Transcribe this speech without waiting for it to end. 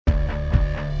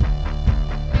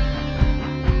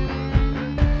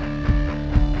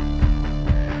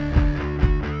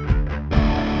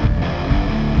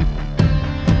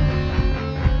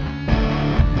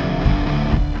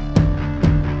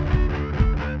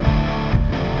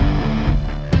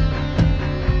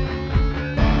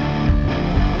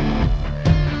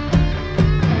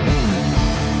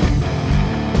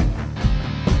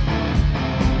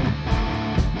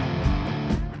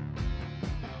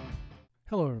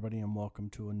everybody, and welcome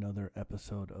to another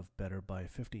episode of Better by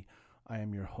 50. I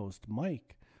am your host,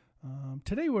 Mike.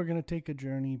 Today, we're going to take a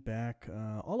journey back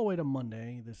all the way to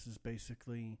Monday. This is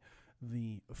basically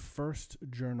the first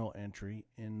journal entry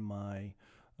in my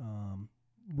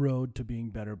road to being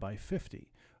better by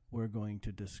 50. We're going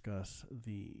to discuss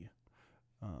the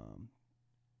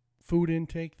food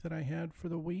intake that I had for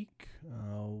the week,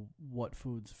 what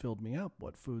foods filled me up,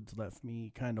 what foods left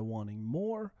me kind of wanting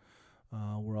more.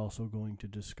 We're also going to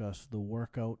discuss the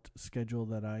workout schedule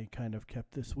that I kind of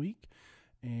kept this week,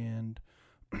 and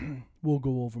we'll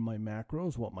go over my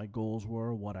macros, what my goals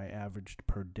were, what I averaged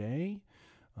per day,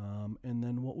 and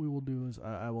then what we will do is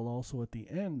I will also at the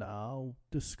end, I'll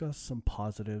discuss some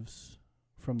positives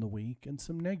from the week and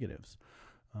some negatives.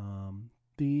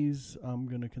 These I'm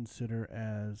going to consider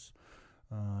as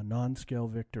non-scale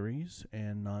victories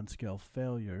and non-scale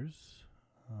failures.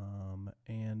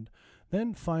 And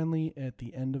then finally, at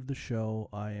the end of the show,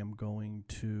 I am going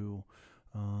to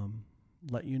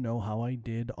let you know how I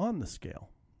did on the scale.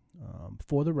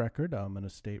 For the record, I'm going to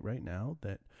state right now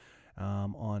that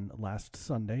on last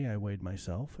Sunday, I weighed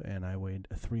myself, and I weighed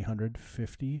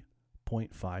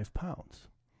 350.5 pounds.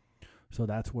 So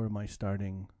that's where my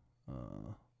starting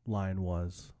line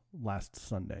was last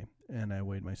Sunday. And I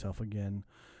weighed myself again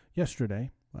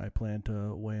yesterday. I plan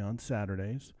to weigh on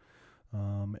Saturdays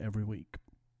every week,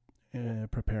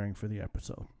 preparing for the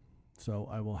episode. So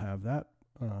I will have that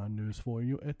news for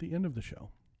you at the end of the show.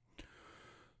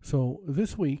 So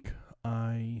this week,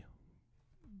 I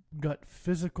got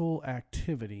physical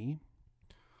activity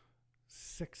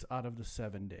 6 out of the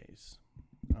 7 days.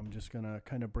 I'm just going to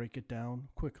kind of break it down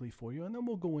quickly for you, and then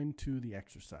we'll go into the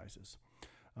exercises.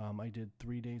 I did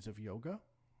 3 days of yoga.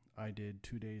 I did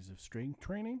 2 days of strength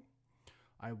training.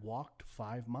 I walked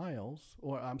 5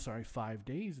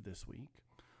 days this week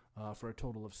for a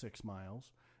total of 6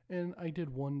 miles. And I did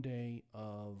 1 day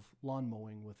of lawn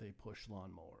mowing with a push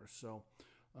lawnmower. So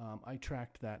I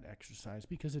tracked that exercise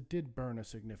because it did burn a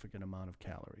significant amount of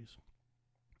calories.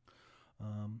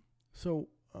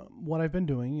 What I've been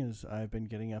doing is I've been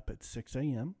getting up at 6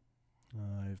 a.m.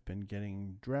 I've been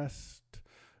getting dressed,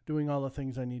 doing all the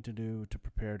things I need to do to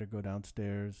prepare to go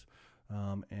downstairs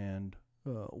and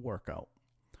work out.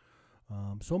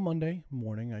 So Monday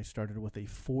morning, I started with a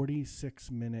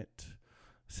 46-minute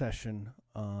session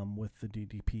with the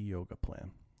DDP yoga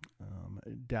plan.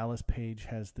 Dallas Page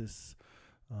has this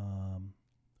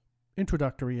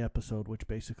introductory episode which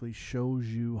basically shows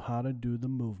you how to do the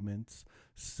movements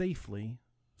safely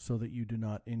so that you do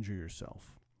not injure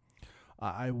yourself.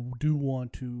 I do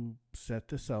want to set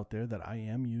this out there that I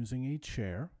am using a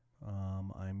chair.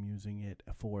 I'm using it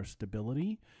for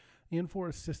stability and for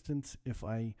assistance if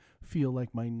I feel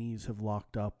like my knees have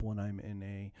locked up when I'm in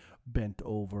a bent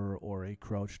over or a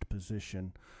crouched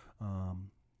position,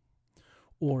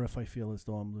 or if I feel as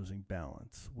though I'm losing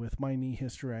balance. With my knee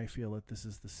history, I feel that this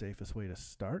is the safest way to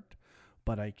start,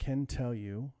 but I can tell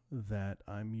you that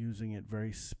I'm using it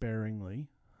very sparingly,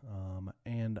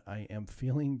 and I am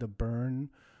feeling the burn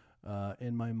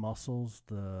in my muscles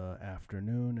the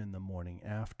afternoon and the morning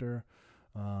after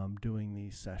doing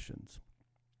these sessions.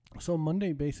 So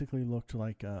Monday basically looked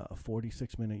like a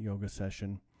 46-minute yoga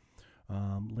session.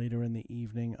 Later in the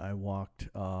evening, I walked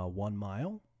 1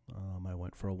 mile. I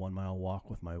went for a 1 mile walk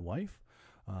with my wife,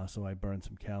 so I burned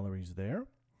some calories there.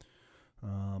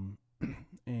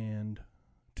 And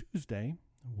Tuesday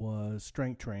was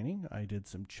strength training. I did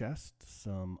some chest,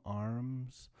 some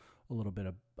arms, a little bit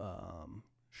of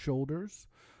shoulders.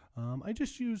 I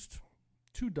just used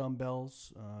 2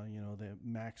 dumbbells. The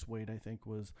max weight I think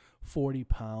was 40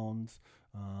 pounds,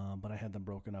 but I had them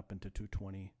broken up into 2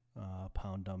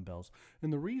 20-pound dumbbells.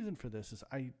 And the reason for this is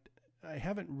I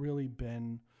haven't really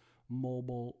been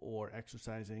mobile or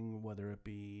exercising, whether it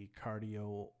be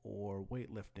cardio or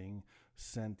weightlifting,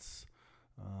 since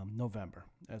November,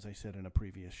 as I said in a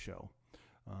previous show.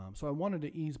 So I wanted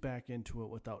to ease back into it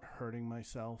without hurting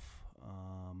myself.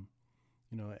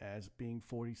 As being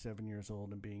 47 years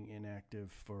old and being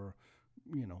inactive for,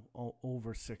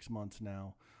 over 6 months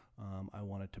now, I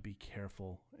wanted to be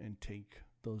careful and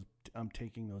I'm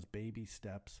taking those baby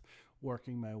steps,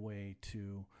 working my way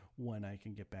to when I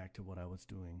can get back to what I was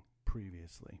doing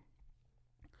previously.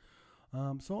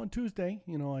 So on Tuesday,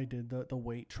 I did the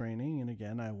weight training, and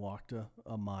again, I walked a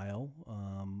mile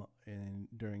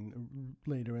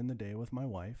later in the day with my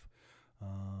wife.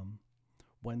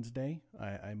 Wednesday,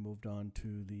 I moved on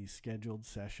to the scheduled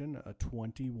session, a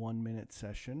 21-minute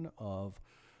session of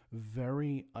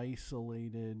very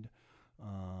isolated,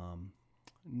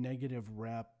 negative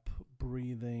rep,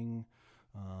 breathing,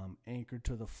 anchored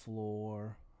to the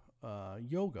floor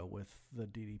yoga with the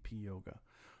DDP yoga.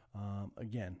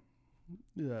 Again,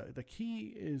 the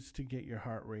key is to get your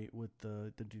heart rate with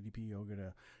the DDP yoga,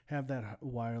 to have that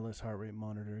wireless heart rate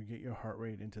monitor, get your heart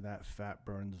rate into that fat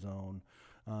burn zone.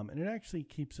 And it actually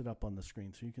keeps it up on the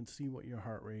screen so you can see what your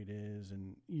heart rate is,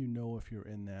 and you know if you're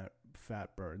in that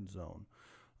fat burn zone.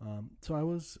 So I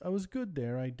was good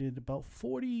there. I did about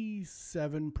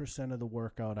 47% of the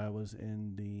workout. I was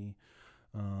in the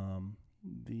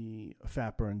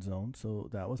fat burn zone, so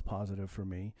that was positive for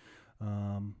me.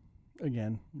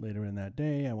 Again, later in that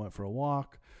day, I went for a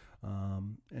walk,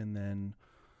 and then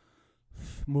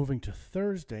moving to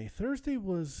Thursday. Thursday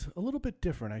was a little bit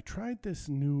different. I tried this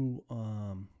new,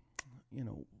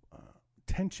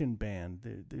 tension band.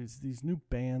 There's these new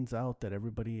bands out that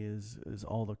everybody is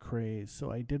all the craze. So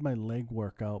I did my leg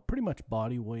workout, pretty much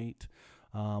body weight,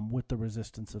 with the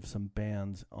resistance of some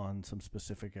bands on some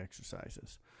specific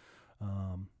exercises.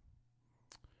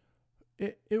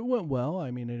 It went well.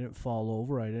 I mean, I didn't fall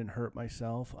over. I didn't hurt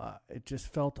myself. It just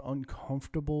felt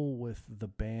uncomfortable with the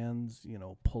bands,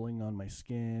 pulling on my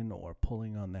skin or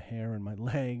pulling on the hair in my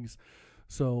legs.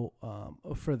 So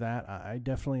for that, I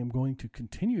definitely am going to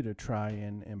continue to try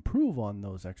and improve on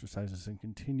those exercises and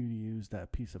continue to use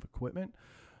that piece of equipment.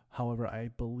 However, I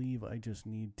believe I just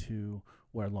need to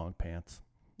wear long pants,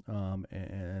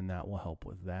 and that will help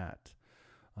with that.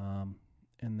 And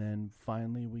then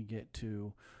finally, we get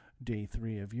to day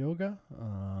 3 of yoga.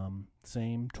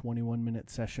 Same 21-minute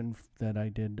session that I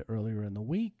did earlier in the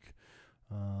week.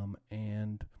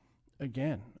 And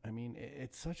again, I mean,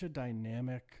 it's such a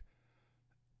dynamic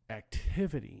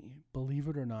activity, believe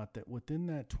it or not, that within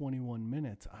that 21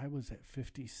 minutes, I was at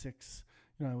 56.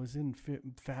 I was in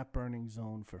fat burning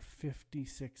zone for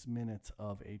 56 minutes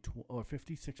of or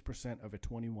 56% of a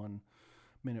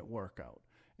 21-minute workout.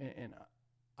 And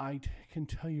I can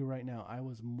tell you right now, I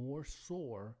was more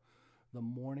sore the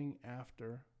morning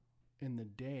after, in the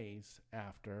days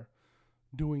after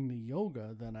doing the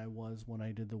yoga, than I was when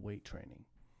I did the weight training.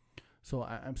 So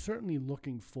I'm certainly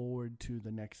looking forward to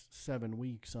the next 7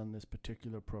 weeks on this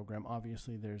particular program.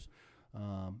 Obviously, there's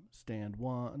stand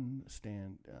 1,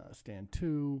 stand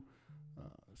 2,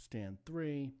 stand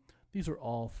 3. These are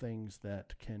all things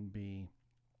that can be,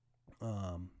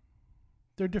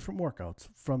 they're different workouts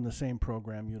from the same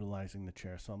program utilizing the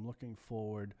chair. So I'm looking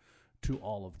forward to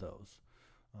all of those.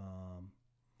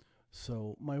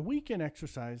 So my weekend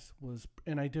exercise was,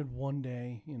 and I did one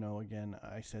day, again,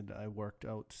 I said I worked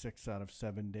out 6 out of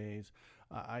 7 days.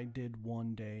 I did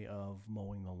one day of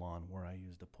mowing the lawn where I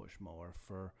used a push mower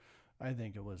for, I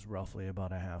think it was roughly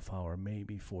about a half hour,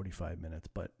 maybe 45 minutes.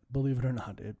 But believe it or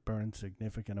not, it burned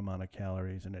significant amount of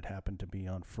calories, and it happened to be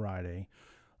on Friday,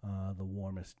 the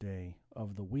warmest day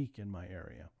of the week in my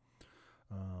area.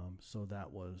 So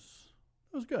that was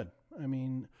good. I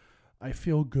mean, I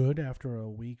feel good after a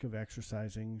week of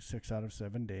exercising 6 out of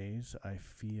 7 days. I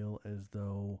feel as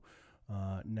though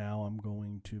now I'm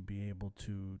going to be able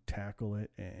to tackle it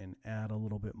and add a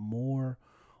little bit more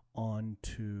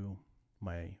onto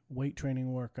my weight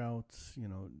training workouts.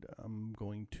 I'm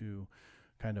going to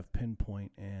kind of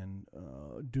pinpoint and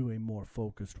do a more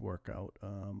focused workout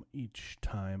each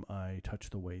time I touch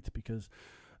the weights, because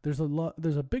there's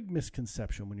a big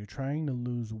misconception when you're trying to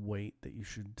lose weight that you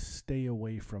should stay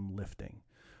away from lifting.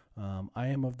 I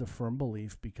am of the firm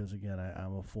belief, because again,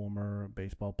 I'm a former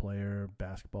baseball player,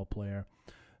 basketball player,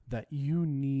 that you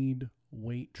need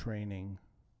weight training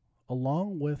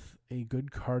along with a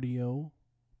good cardio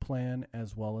plan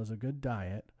as well as a good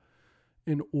diet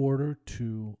in order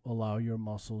to allow your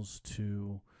muscles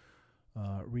to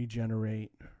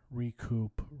regenerate,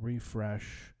 recoup,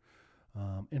 refresh,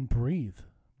 and breathe.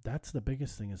 That's the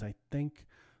biggest thing. Is I think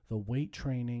the weight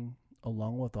training,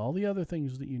 along with all the other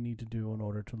things that you need to do in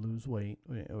order to lose weight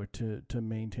or to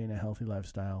maintain a healthy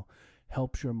lifestyle,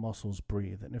 helps your muscles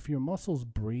breathe. And if your muscles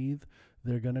breathe,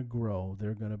 they're going to grow.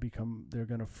 They're going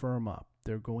to firm up.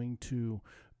 They're going to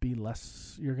be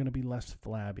less, you're going to be less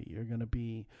flabby. You're going to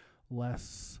be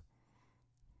less,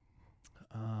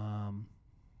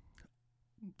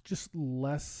 just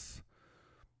less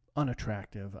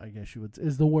unattractive, I guess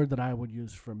is the word that I would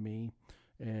use for me.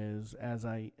 Is as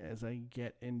I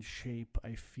get in shape,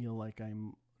 I feel like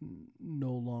I'm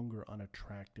no longer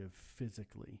unattractive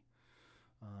physically.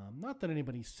 Not that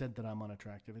anybody said that I'm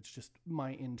unattractive. It's just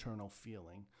my internal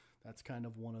feeling. That's kind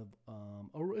of one of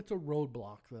it's a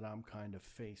roadblock that I'm kind of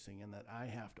facing and that I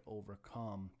have to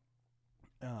overcome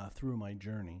through my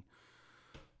journey.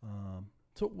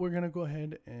 So we're going to go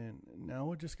ahead and now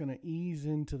we're just going to ease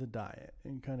into the diet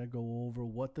and kind of go over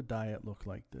what the diet looked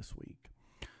like this week.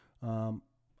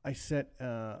 I set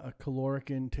a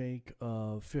caloric intake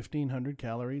of 1,500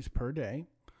 calories per day.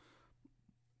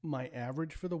 My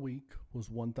average for the week was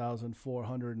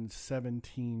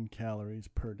 1,417 calories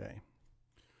per day.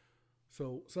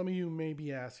 So some of you may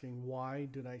be asking, why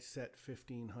did I set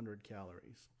 1,500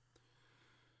 calories?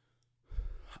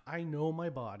 I know my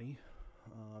body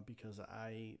because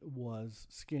I was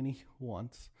skinny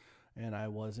once and I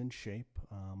was in shape.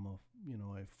 I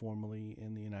formerly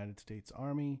in the United States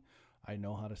Army. I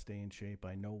know how to stay in shape.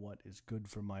 I know what is good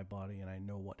for my body, and I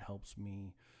know what helps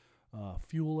me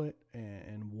fuel it,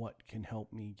 and what can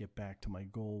help me get back to my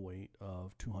goal weight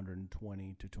of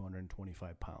 220 to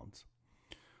 225 pounds.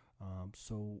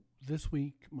 So this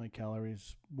week, my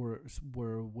calories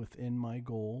were within my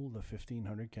goal, the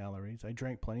 1,500 calories. I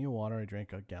drank plenty of water. I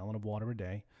drank a gallon of water a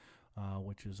day,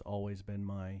 which has always been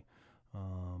my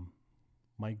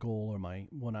my goal, or my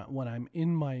when I'm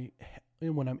in my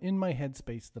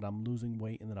headspace that I'm losing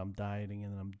weight and that I'm dieting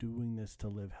and that I'm doing this to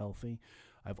live healthy.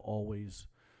 I've always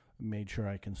made sure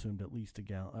I consumed at least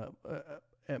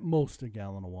at most a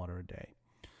gallon of water a day.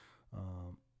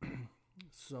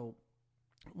 So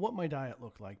what my diet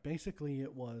looked like, basically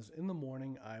it was in the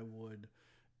morning I would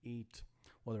eat,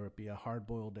 whether it be a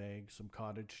hard-boiled egg, some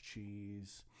cottage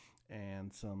cheese,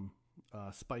 and some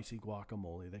spicy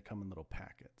guacamole. They come in little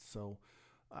packets. So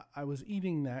I was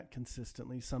eating that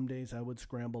consistently. Some days I would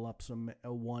scramble up some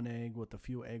one egg with a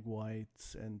few egg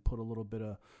whites and put a little bit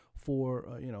of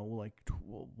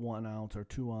 1 ounce or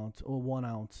 2 ounce or 1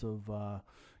 ounce of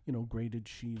grated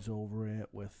cheese over it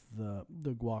with the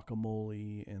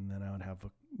guacamole, and then I would have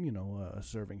a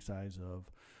serving size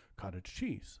of cottage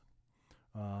cheese.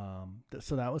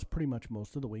 So that was pretty much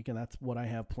most of the week, and that's what I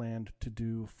have planned to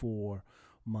do for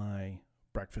my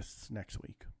breakfasts next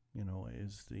week.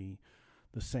 Is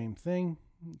the same thing.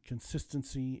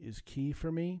 Consistency is key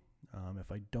for me.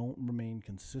 If I don't remain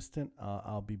consistent,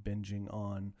 I'll be binging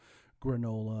on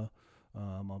granola.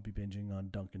 I'll be binging on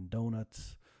Dunkin'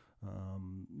 Donuts,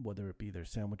 whether it be their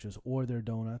sandwiches or their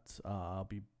donuts. I'll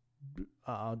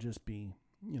just be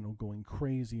going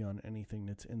crazy on anything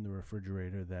that's in the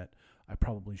refrigerator that I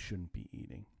probably shouldn't be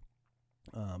eating.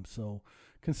 So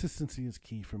consistency is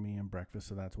key for me in breakfast.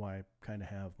 So that's why I kind of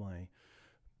have my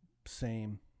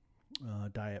same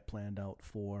diet planned out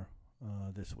for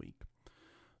this week.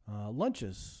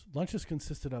 Lunches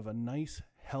consisted of a nice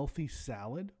healthy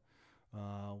salad,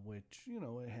 which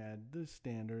it had the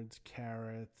standards: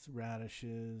 carrots,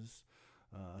 radishes,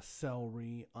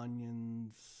 celery,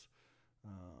 onions.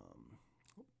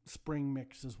 Spring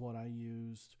mix is what I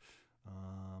used,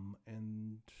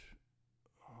 and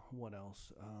what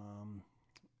else?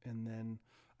 And then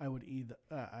I would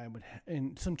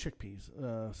and some chickpeas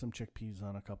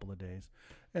on a couple of days.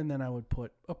 And then I would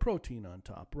put a protein on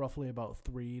top, roughly about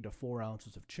 3 to 4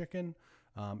 ounces of chicken,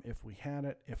 if we had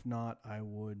it. If not, I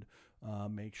would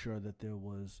make sure that there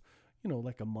was,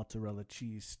 like a mozzarella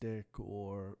cheese stick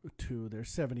or two. There's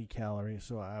 70 calories,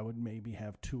 so I would maybe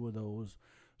have 2 of those,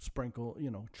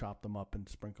 chop them up and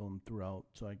sprinkle them throughout,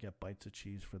 so I get bites of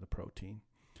cheese for the protein.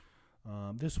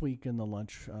 This week in the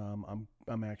lunch,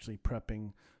 I'm actually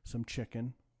prepping some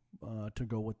chicken to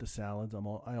go with the salads.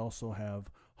 I also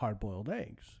have hard-boiled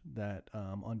eggs that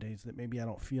on days that maybe I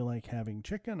don't feel like having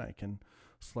chicken, I can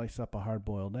slice up a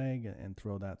hard-boiled egg and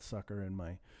throw that sucker in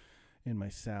my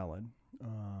salad.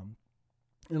 And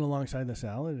alongside the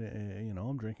salad,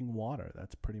 I'm drinking water.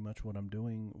 That's pretty much what I'm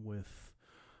doing with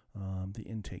the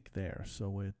intake there.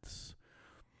 So it's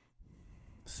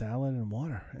salad and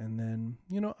water. And then,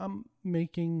 I'm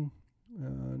making,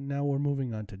 now we're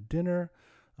moving on to dinner.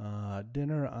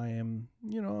 Dinner, I am,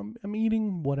 I'm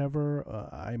eating whatever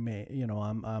I may,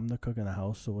 I'm the cook in the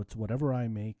house, so it's whatever I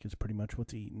make is pretty much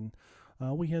what's eaten.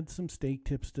 We had some steak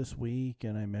tips this week,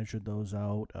 and I measured those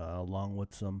out along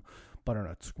with some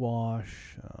butternut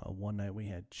squash. One night we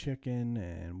had chicken,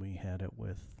 and we had it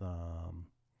with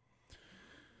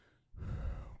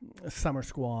summer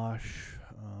squash,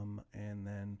 and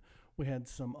then we had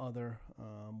some other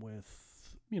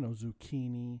with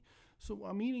zucchini. So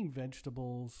I'm eating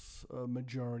vegetables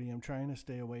majority. I'm trying to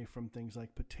stay away from things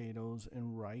like potatoes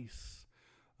and rice,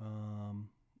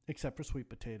 except for sweet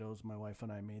potatoes. My wife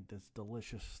and I made this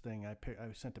delicious thing. I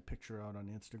sent a picture out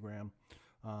on Instagram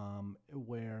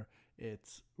where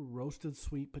it's roasted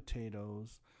sweet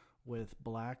potatoes with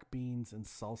black beans and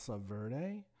salsa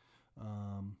verde,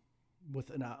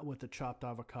 with a chopped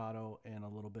avocado and a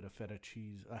little bit of feta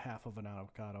cheese, a half of an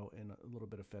avocado and a little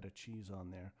bit of feta cheese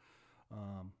on there.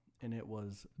 And it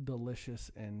was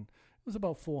delicious, and it was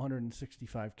about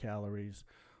 465 calories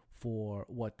for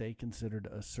what they considered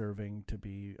a serving to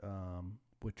be,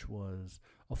 which was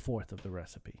a fourth of the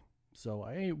recipe. So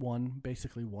I ate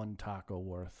basically one taco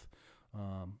worth,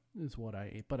 is what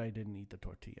I ate, but I didn't eat the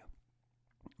tortilla.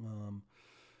 Um,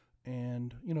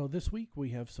 and this week we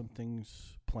have some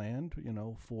things planned.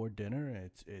 For dinner.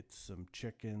 It's some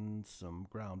chicken, some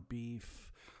ground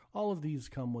beef. All of these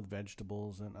come with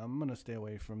vegetables, and I'm gonna stay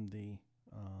away from the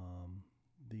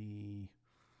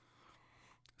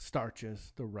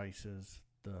starches, the rices,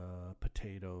 the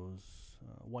potatoes,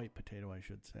 white potato, I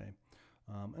should say.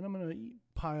 And I'm gonna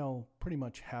pile pretty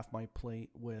much half my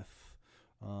plate with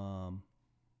um,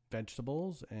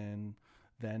 vegetables, and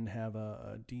then have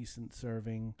a decent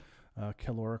serving,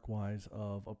 caloric wise,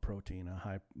 of a protein, a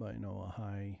high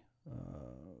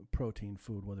protein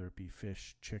food, whether it be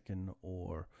fish, chicken,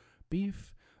 or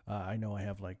beef. I know I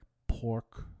have like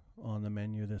pork on the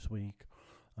menu this week.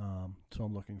 So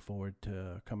I'm looking forward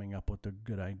to coming up with a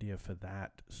good idea for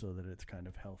that, so that it's kind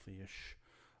of healthy-ish.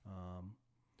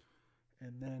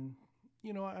 And then,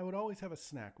 I would always have a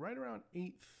snack right around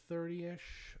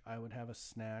 8:30ish. I would have a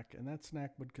snack, and that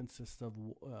snack would consist of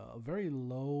very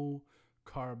low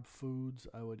carb foods.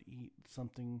 I would eat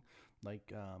something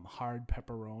like hard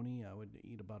pepperoni. I would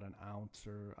eat about an ounce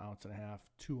or ounce and a half,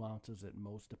 2 ounces at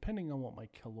most, depending on what my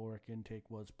caloric intake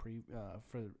was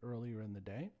for earlier in the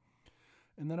day.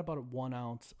 And then about 1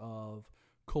 ounce of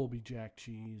Colby Jack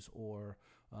cheese or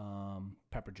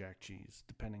pepper jack cheese,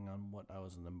 depending on what I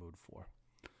was in the mood for.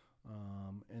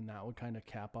 And that would kind of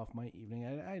cap off my evening.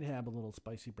 I'd have a little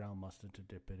spicy brown mustard to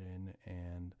dip it in,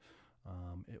 and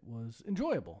it was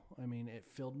enjoyable. I mean, it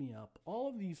filled me up. All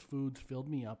of these foods filled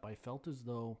me up. I felt as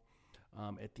though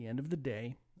at the end of the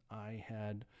day, I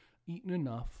had eaten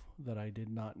enough that I did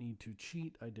not need to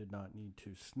cheat. I did not need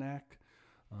to snack.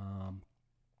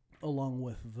 Along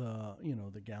with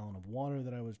the gallon of water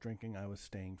that I was drinking, I was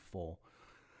staying full.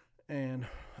 And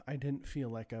I didn't feel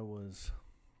like I was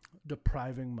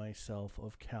depriving myself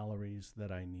of calories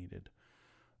that I needed.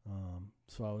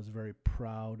 So I was very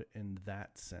proud in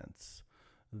that sense,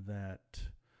 that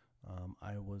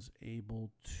I was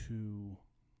able to,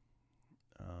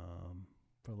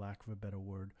 for lack of a better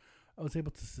word, I was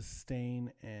able to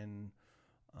sustain and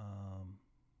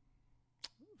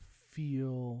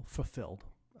feel fulfilled,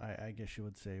 I guess you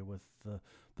would say, with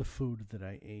the food that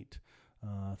I ate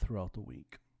throughout the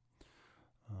week.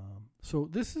 So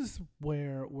this is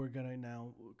where we're going to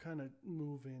now kind of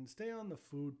move in, stay on the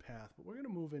food path, but we're going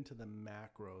to move into the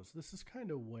macros. This is kind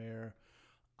of where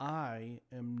I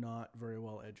am not very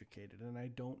well educated, and I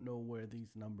don't know where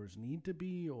these numbers need to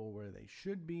be or where they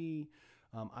should be.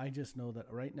 I just know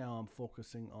that right now I'm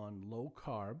focusing on low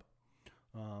carb.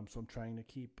 So I'm trying to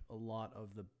keep a lot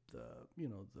of the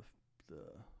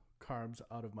carbs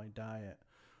out of my diet.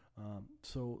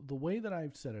 So the way that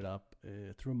I've set it up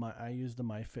I use the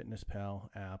MyFitnessPal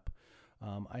app.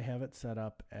 I have it set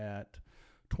up at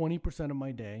 20% of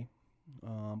my day.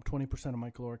 20% of my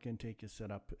caloric intake is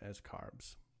set up as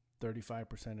carbs.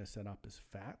 35% is set up as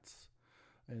fats,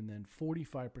 and then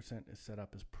 45% is set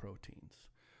up as proteins.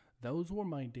 Those were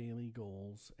my daily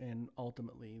goals, and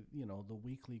ultimately, the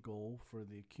weekly goal for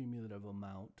the cumulative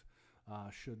amount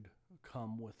should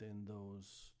come within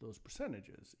those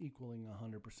percentages, equaling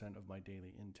 100% of my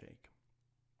daily intake.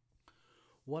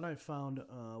 What I found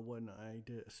when I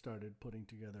started putting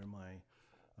together my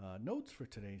notes for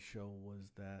today's show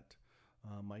was that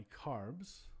my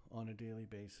carbs on a daily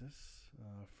basis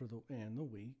for the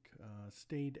week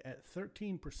stayed at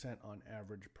 13% on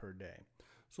average per day.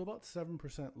 So about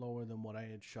 7% lower than what I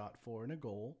had shot for in a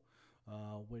goal,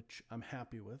 which I'm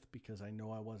happy with, because I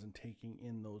know I wasn't taking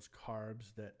in those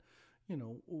carbs that,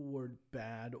 were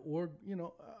bad, or,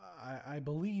 I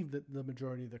believe that the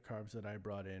majority of the carbs that I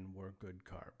brought in were good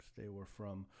carbs. They were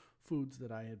from foods that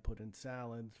I had put in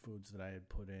salads, foods that I had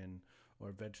put in,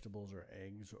 or vegetables or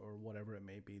eggs or whatever it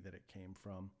may be that it came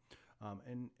from.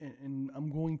 And I'm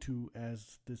going to,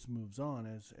 as this moves on,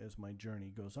 as my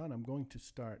journey goes on, I'm going to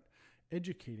start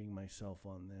educating myself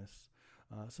on this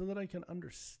so that I can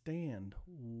understand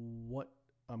what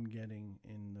I'm getting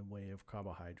in the way of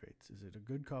carbohydrates. Is it a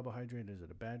good carbohydrate? Is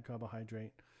it a bad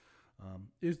carbohydrate?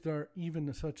 Is there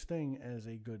even such thing as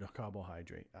a good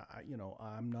carbohydrate?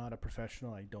 I'm not a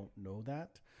professional. I don't know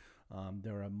that.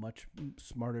 There are much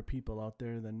smarter people out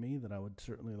there than me that I would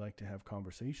certainly like to have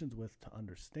conversations with to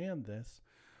understand this,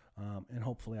 and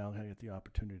hopefully I'll get the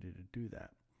opportunity to do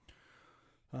that.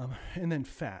 And then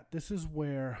fat. This is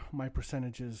where my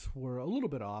percentages were a little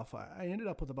bit off. I ended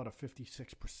up with about a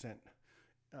 56%.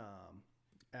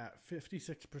 At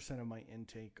 56% of my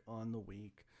intake on the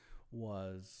week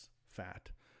was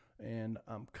fat. And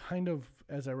kind of,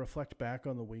 as I reflect back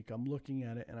on the week, I'm looking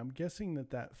at it, and I'm guessing that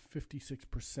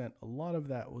 56%, a lot of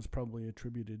that was probably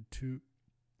attributed to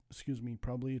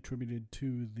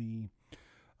the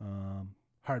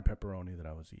hard pepperoni that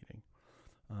I was eating.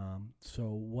 So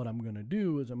what I'm going to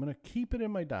do is I'm going to keep it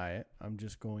in my diet. I'm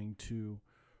just going to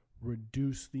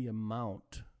reduce the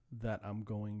amount that I'm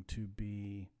going to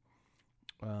be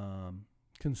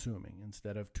consuming.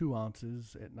 Instead of 2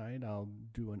 ounces at night, I'll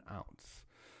do an ounce.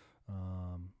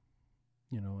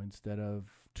 Instead of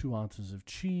 2 ounces of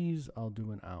cheese, I'll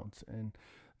do an ounce. And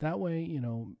that way,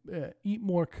 eat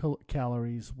more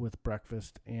calories with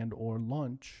breakfast and or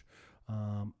lunch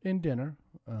and dinner,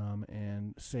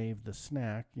 and save the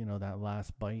snack, that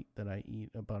last bite that I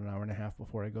eat about an hour and a half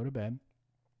before I go to bed,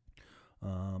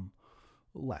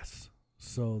 less,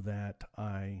 so that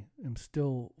I am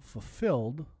still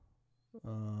fulfilled,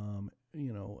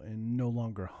 and no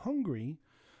longer hungry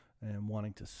and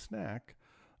wanting to snack,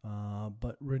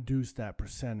 but reduce that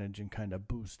percentage and kind of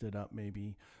boost it up,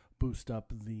 maybe boost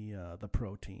up the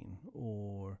protein,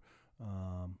 or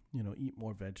eat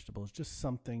more vegetables, just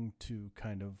something to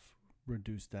kind of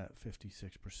reduce that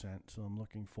 56%. So I'm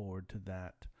looking forward to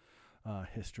that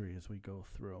history as we go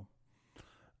through.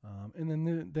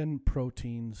 And then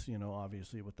proteins,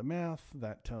 obviously with the math,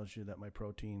 that tells you that my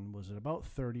protein was at about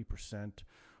 30%,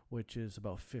 which is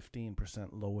about 15%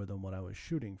 lower than what I was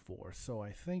shooting for. So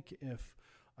I think if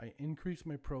I increase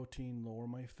my protein, lower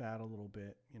my fat a little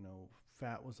bit,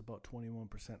 fat was about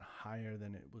 21% higher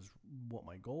than it was what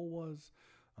my goal was.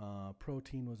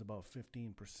 Protein was about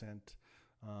 15%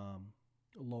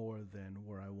 lower than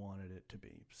where I wanted it to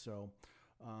be. So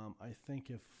I think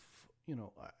if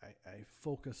I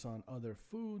focus on other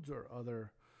foods or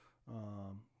other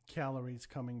calories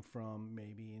coming from,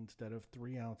 maybe instead of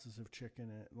 3 ounces of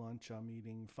chicken at lunch, I'm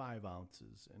eating 5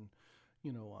 ounces, and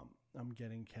I'm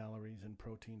getting calories and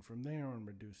protein from there and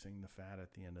reducing the fat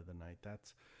at the end of the night.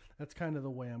 That's kind of the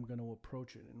way I'm going to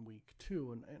approach it in week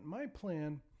 2. And my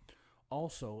plan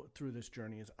also through this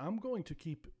journey is I'm going to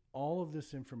keep all of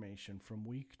this information from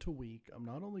week to week. I'm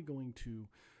not only going to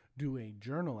do a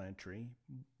journal entry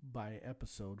by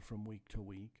episode from week to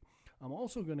week, I'm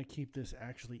also going to keep this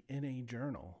actually in a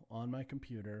journal on my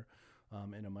computer,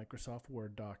 in a Microsoft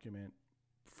Word document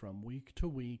from week to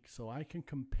week, so I can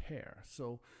compare.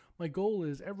 So my goal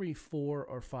is every 4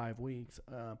 or 5 weeks,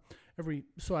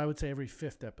 so I would say every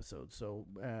 5th episode. So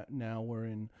now we're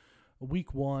in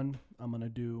week 1, I'm going to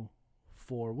do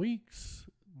 4 weeks,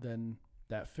 then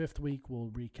that 5th week we'll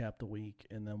recap the week,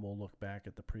 and then we'll look back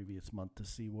at the previous month to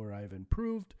see where I've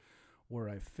improved, where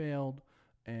I've failed,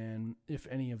 and if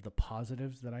any of the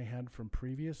positives that I had from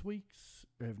previous weeks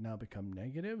have now become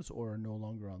negatives or are no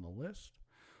longer on the list,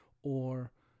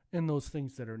 or in those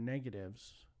things that are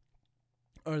negatives,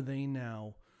 are they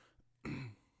now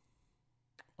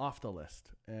off the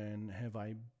list, and have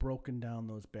I broken down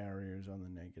those barriers on the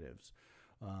negatives,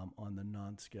 on the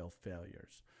non-scale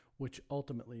failures, which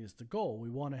ultimately is the goal. We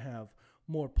want to have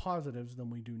more positives than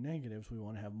we do negatives. We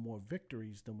want to have more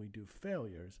victories than we do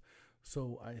failures.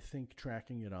 So I think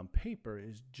tracking it on paper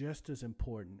is just as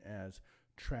important as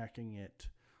tracking it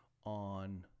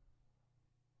by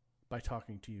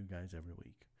talking to you guys every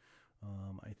week.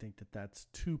 I think that's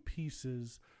 2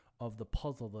 pieces of the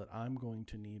puzzle that I'm going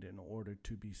to need in order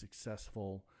to be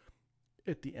successful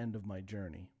at the end of my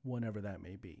journey, whenever that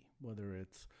may be, whether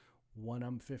it's when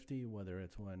I'm 50, whether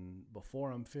it's before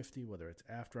I'm 50, whether it's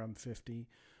after I'm 50.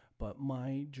 But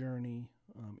my journey,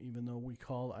 even though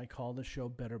I call the show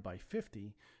Better by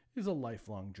 50, is a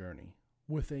lifelong journey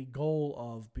with a goal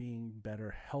of being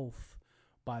better health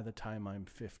by the time I'm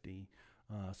 50,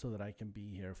 so that I can be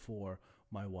here for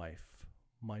my wife,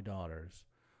 my daughters,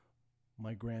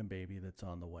 my grandbaby that's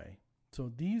on the way. So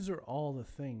these are all the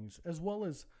things, as well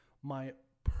as my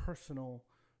personal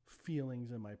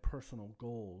feelings and my personal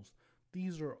goals.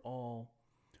 These are all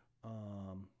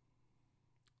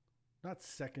not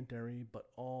secondary, but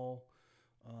all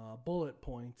bullet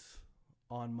points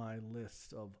on my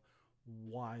list of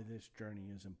why this journey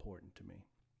is important to me.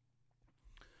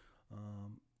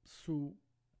 So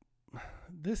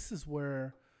this is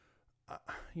where,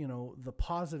 the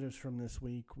positives from this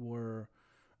week were,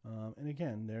 and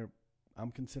again,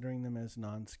 I'm considering them as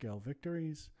non-scale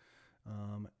victories,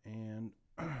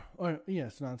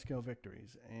 non-scale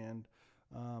victories. And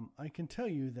I can tell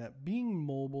you that being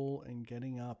mobile and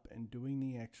getting up and doing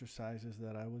the exercises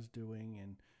that I was doing,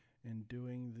 and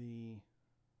doing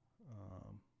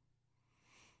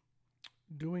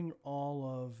doing all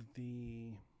of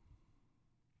the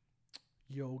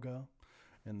yoga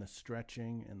and the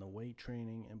stretching and the weight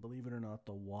training, and believe it or not,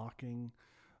 the walking,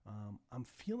 I'm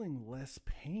feeling less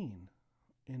pain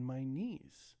in my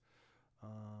knees.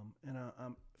 And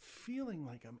I'm feeling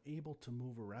like I'm able to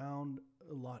move around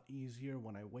a lot easier.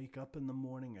 When I wake up in the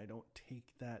morning, I don't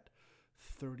take that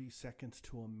 30 seconds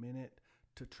to a minute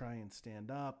to try and stand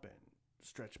up and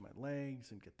stretch my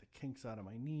legs and get the kinks out of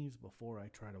my knees before I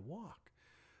try to walk.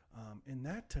 And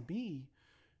that to me,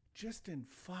 just in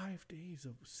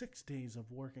 6 days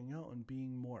of working out and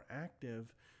being more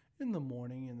active in the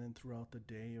morning and then throughout the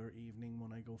day or evening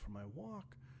when I go for my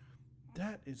walk,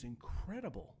 that is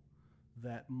incredible.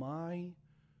 That my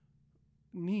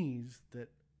knees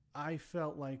that I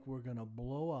felt like were going to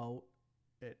blow out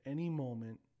at any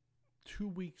moment 2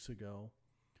 weeks ago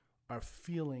are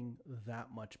feeling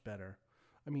that much better.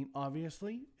 I mean,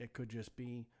 obviously, it could just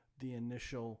be the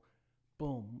initial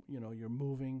boom, you're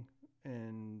moving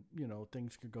and,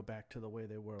 things could go back to the way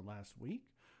they were last week.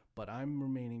 But I'm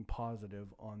remaining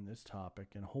positive on this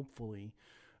topic, and hopefully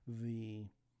the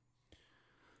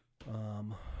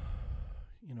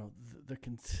the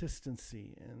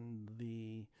consistency and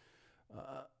the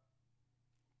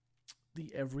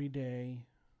everyday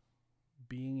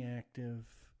being active,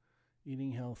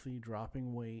 eating healthy,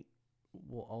 dropping weight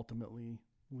will ultimately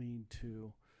lead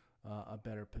to a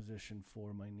better position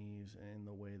for my knees and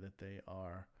the way that they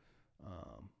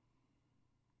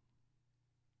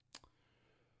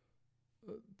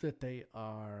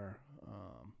are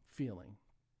feeling.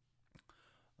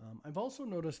 I've also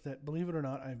noticed that, believe it or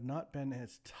not, I've not been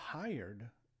as tired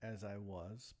as I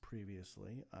was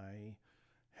previously. I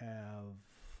have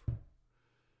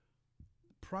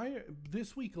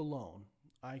this week alone,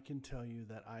 I can tell you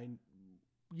that I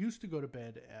used to go to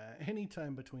bed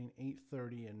anytime between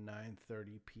 8:30 and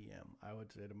 9:30 p.m. I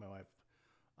would say to my wife,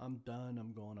 I'm done,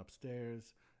 I'm going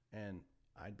upstairs, and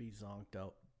I'd be zonked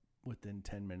out within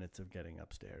 10 minutes of getting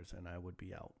upstairs, and I would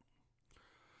be out.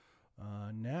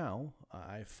 Now,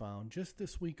 I found just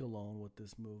this week alone with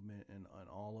this movement and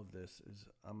all of this is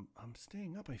I'm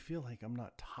staying up. I feel like I'm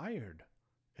not tired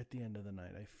at the end of the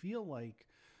night. I feel like,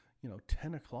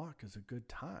 10 o'clock is a good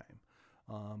time.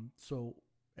 So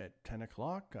at 10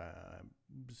 o'clock, I'm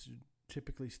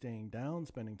typically staying down,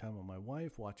 spending time with my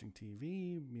wife, watching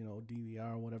TV,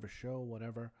 DVR, whatever show,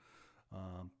 whatever,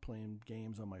 playing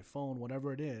games on my phone,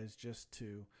 whatever it is, just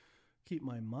to keep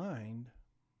my mind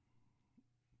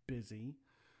busy.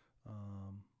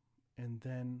 And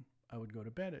then I would go to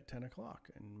bed at 10 o'clock,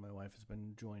 and my wife has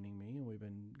been joining me, and we've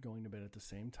been going to bed at the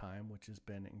same time, which has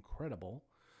been incredible.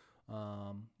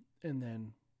 And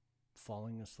then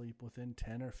falling asleep within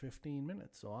 10 or 15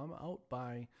 minutes. So I'm out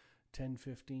by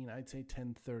 10:15, I'd say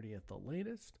 10:30 at the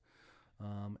latest.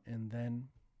 And then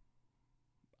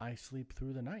I sleep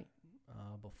through the night.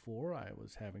 Before, I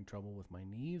was having trouble with my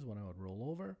knees when I would roll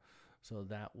over. So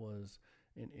that was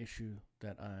an issue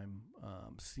that I'm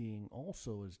seeing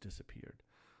also has disappeared.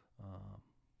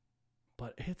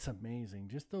 But it's amazing.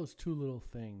 Just those two little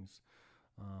things.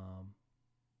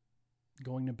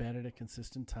 Going to bed at a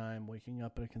consistent time, waking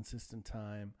up at a consistent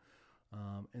time,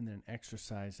 and then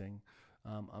exercising.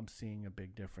 I'm seeing a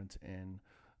big difference in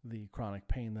the chronic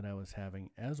pain that I was having,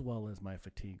 as well as my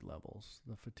fatigue levels.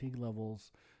 The fatigue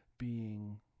levels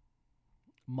being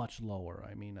much lower.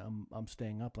 I mean, I'm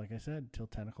staying up, like I said, till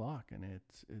 10 o'clock, and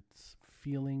it's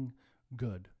feeling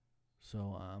good.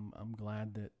 So I'm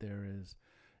glad that there is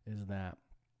that.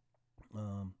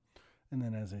 And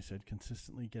then, as I said,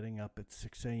 consistently getting up at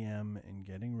 6 a.m. and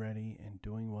getting ready and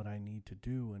doing what I need to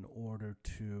do in order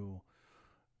to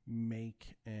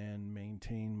make and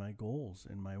maintain my goals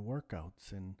and my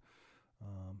workouts. And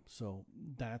so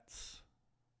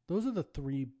those are the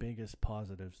three biggest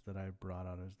positives that I've brought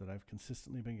out, is that I've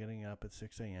consistently been getting up at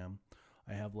 6 a.m.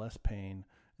 I have less pain,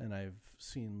 and I've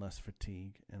seen less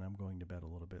fatigue, and I'm going to bed a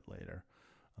little bit later.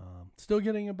 Still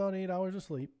getting about 8 hours of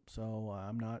sleep, so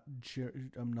I'm not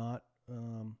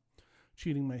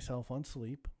cheating myself on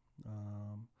sleep.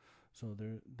 So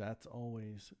that's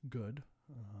always good.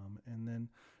 And then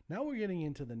now we're getting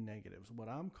into the negatives, what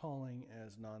I'm calling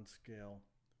as non-scale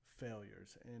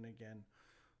failures. And again,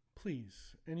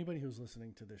 please, anybody who's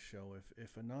listening to this show,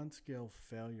 if a non-scale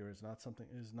failure is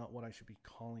not what I should be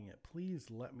calling it,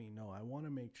 please let me know. I want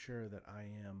to make sure that I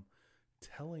am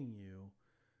telling you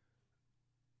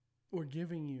or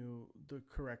giving you the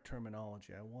correct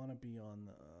terminology. I want to be on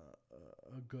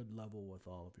a good level with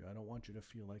all of you. I don't want you to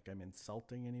feel like I'm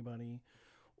insulting anybody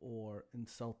or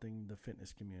insulting the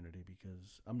fitness community,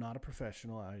 because I'm not a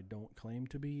professional. I don't claim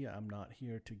to be. I'm not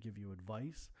here to give you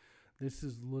advice. This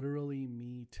is literally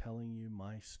me telling you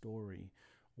my story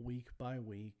week by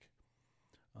week,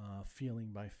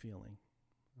 feeling by feeling.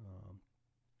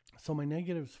 So my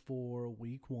negatives for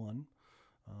week one,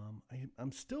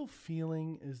 I'm still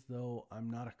feeling as though I'm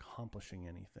not accomplishing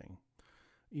anything.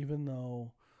 Even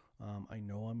though I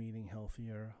know I'm eating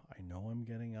healthier, I know I'm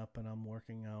getting up and I'm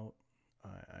working out,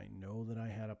 I know that I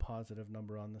had a positive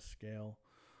number on the scale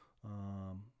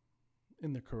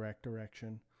in the correct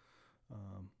direction.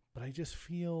 But I just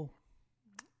feel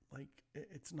like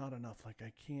it's not enough. Like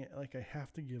I can't, like I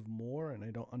have to give more, and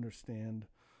I don't understand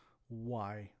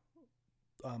why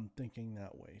I'm thinking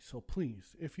that way. So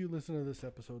please, if you listen to this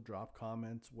episode, drop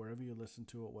comments wherever you listen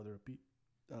to it, whether it be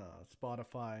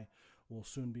Spotify, will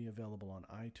soon be available on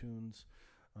iTunes,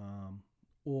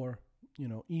 or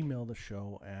email the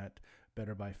show at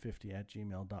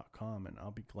betterby50@gmail.com, and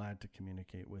I'll be glad to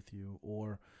communicate with you,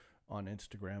 or on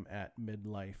Instagram at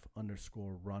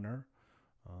midlife_runner.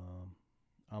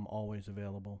 I'm always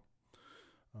available.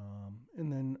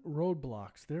 And then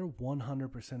roadblocks, they're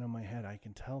 100% in my head. I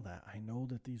can tell that. I know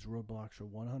that these roadblocks are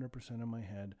 100% in my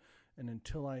head. And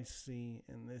until I see,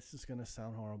 and this is going to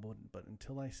sound horrible, but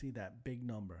until I see that big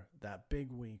number, that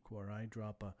big week where I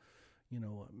drop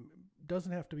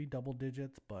doesn't have to be double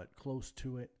digits, but close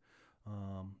to it,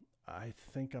 I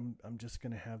think I'm just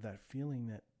going to have that feeling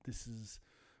that this is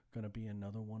going to be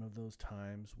another one of those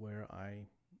times where I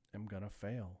am going to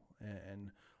fail.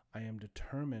 And I am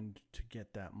determined to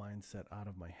get that mindset out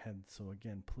of my head. So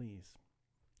again, please,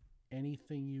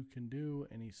 anything you can do,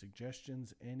 any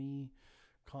suggestions, any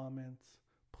comments,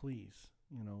 please,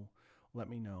 let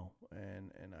me know,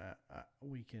 and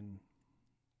we can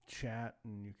chat,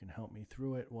 and you can help me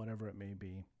through it, whatever it may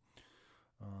be.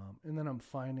 And then I'm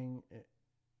finding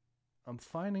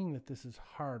that this is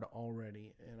hard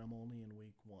already, and I'm only in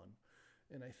week 1.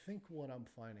 And I think what I'm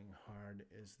finding hard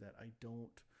is that I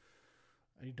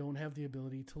don't have the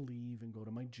ability to leave and go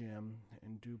to my gym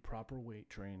and do proper weight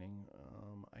training.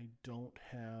 I don't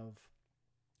have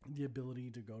the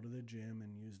ability to go to the gym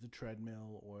and use the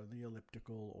treadmill or the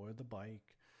elliptical or the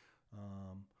bike.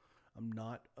 I'm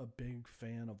not a big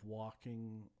fan of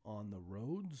walking on the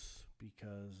roads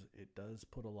because it does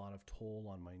put a lot of toll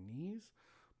on my knees,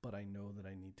 but I know that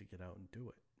I need to get out and do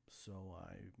it. So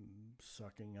I'm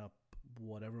sucking up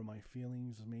whatever my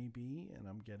feelings may be, and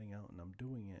I'm getting out and I'm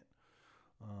doing it.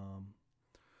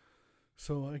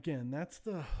 So again, that's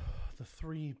the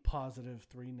 3 positive,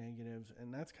 3 negatives,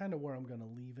 and that's kind of where I'm going to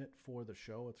leave it for the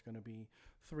show. It's going to be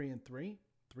 3 and 3,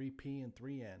 3P and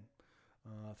 3N,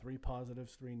 3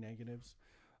 positives, 3 negatives,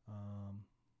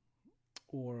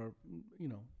 or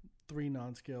 3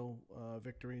 non-scale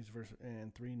victories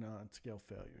and 3 non-scale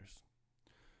failures,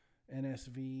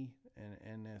 NSV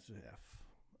and NSF.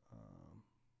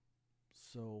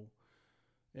 So.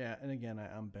 Yeah, and again,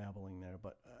 I'm babbling there,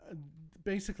 but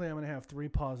basically I'm going to have 3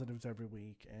 positives every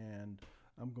week, and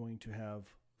I'm going to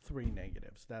have 3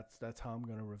 negatives. That's how I'm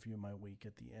going to review my week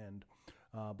at the end,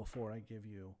 before I give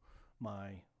you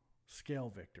my scale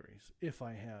victories. If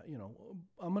I have,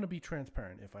 I'm going to be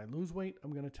transparent. If I lose weight,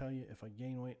 I'm going to tell you. If I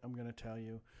gain weight, I'm going to tell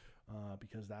you,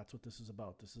 because that's what this is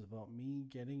about. This is about me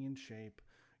getting in shape,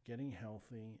 getting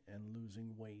healthy, and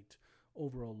losing weight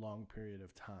over a long period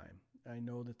of time. I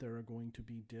know that there are going to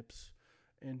be dips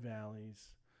and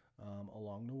valleys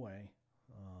along the way,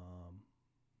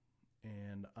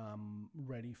 and I'm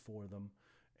ready for them,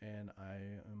 and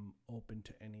I am open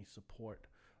to any support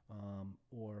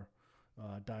or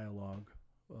dialogue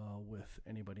with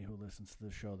anybody who listens to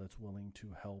the show that's willing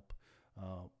to help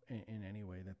in any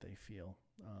way that they feel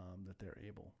that they're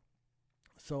able.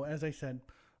 So as I said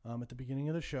at the beginning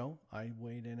of the show, I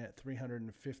weighed in at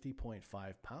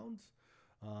 350.5 pounds.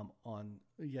 On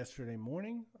yesterday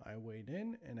morning, I weighed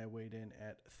in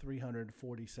at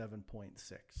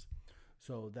 347.6.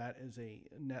 So that is a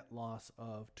net loss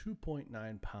of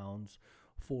 2.9 pounds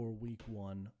for week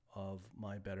 1 of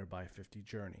my Better by 50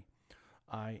 journey.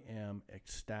 I am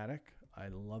ecstatic. I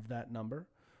love that number.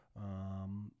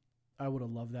 I would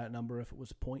have loved that number if it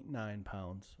was 0.9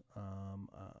 pounds.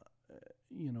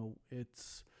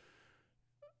 It's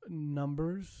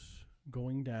numbers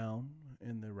going down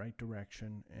in the right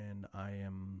direction, and I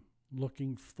am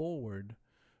looking forward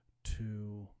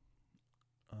to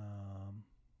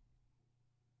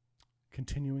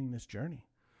continuing this journey.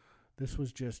 This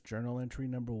was just journal entry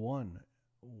number 1,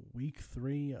 week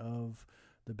 3 of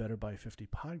the Better by 50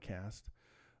 podcast,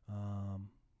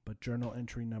 but journal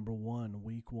entry number 1,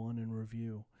 week 1 in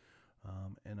review,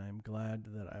 and I'm glad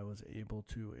that I was able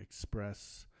to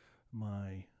express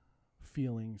my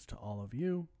feelings to all of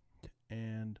you.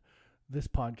 And this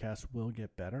podcast will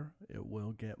get better. It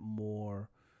will get more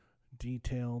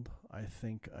detailed. I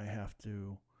think I have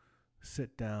to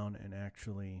sit down and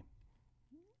actually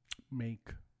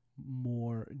make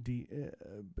more,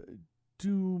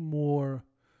 do more,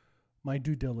 my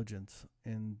due diligence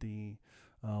in the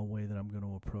way that I'm going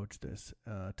to approach this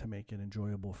to make it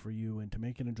enjoyable for you and to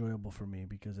make it enjoyable for me.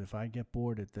 Because if I get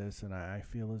bored at this and I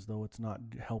feel as though it's not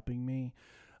helping me,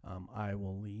 I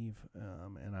will leave,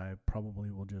 and I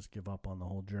probably will just give up on the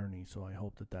whole journey. So I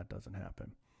hope that doesn't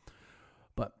happen.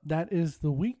 But that is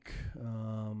the week.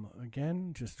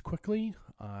 Again, just quickly,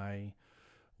 I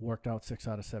worked out 6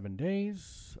 out of 7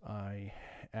 days. I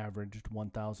averaged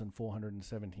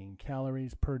 1,417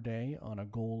 calories per day on a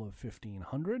goal of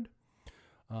 1,500.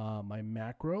 My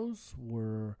macros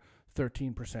were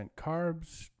 13%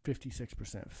 carbs,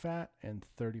 56% fat, and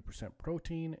 30%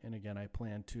 protein. And again, I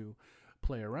plan to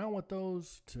play around with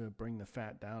those to bring the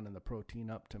fat down and the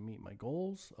protein up to meet my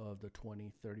goals of the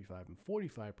 20, 35, and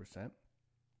 45%.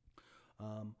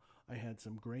 I had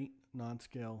some great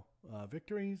non-scale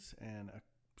victories and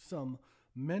some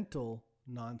mental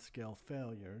non-scale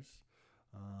failures,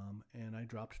 and I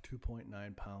dropped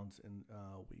 2.9 pounds in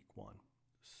week 1.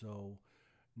 So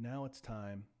now it's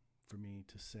time for me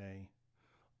to say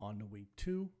on to week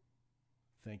 2.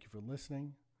 Thank you for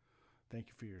listening. Thank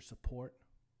you for your support.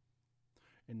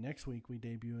 And next week we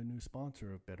debut a new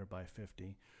sponsor of Better by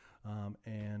 50,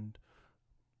 and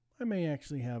I may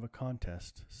actually have a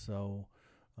contest. So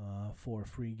for a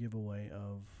free giveaway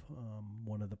of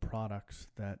one of the products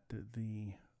that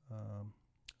the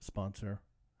sponsor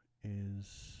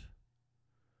is.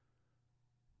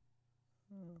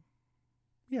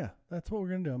 That's what we're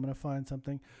going to do. I'm going to find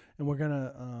something, and we're going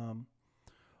to.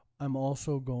 I'm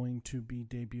also going to be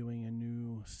debuting a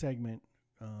new segment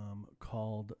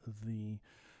called the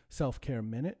Self-Care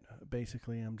Minute.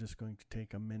 Basically, I'm just going to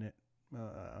take a minute.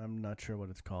 I'm not sure what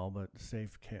it's called, but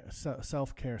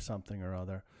self-care something or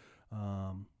other,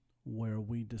 where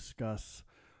we discuss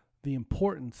the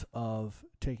importance of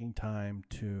taking time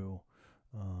to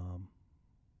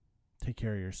take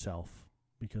care of yourself,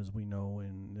 because we know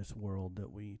in this world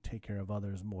that we take care of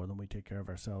others more than we take care of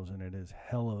ourselves, and it is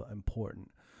hella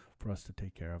important for us to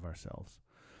take care of ourselves.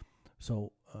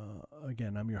 So,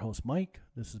 again, I'm your host, Mike.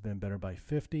 This has been Better by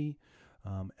 50,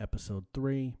 episode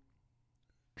 3.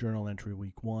 Journal entry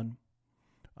week 1.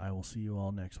 I will see you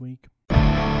all next week.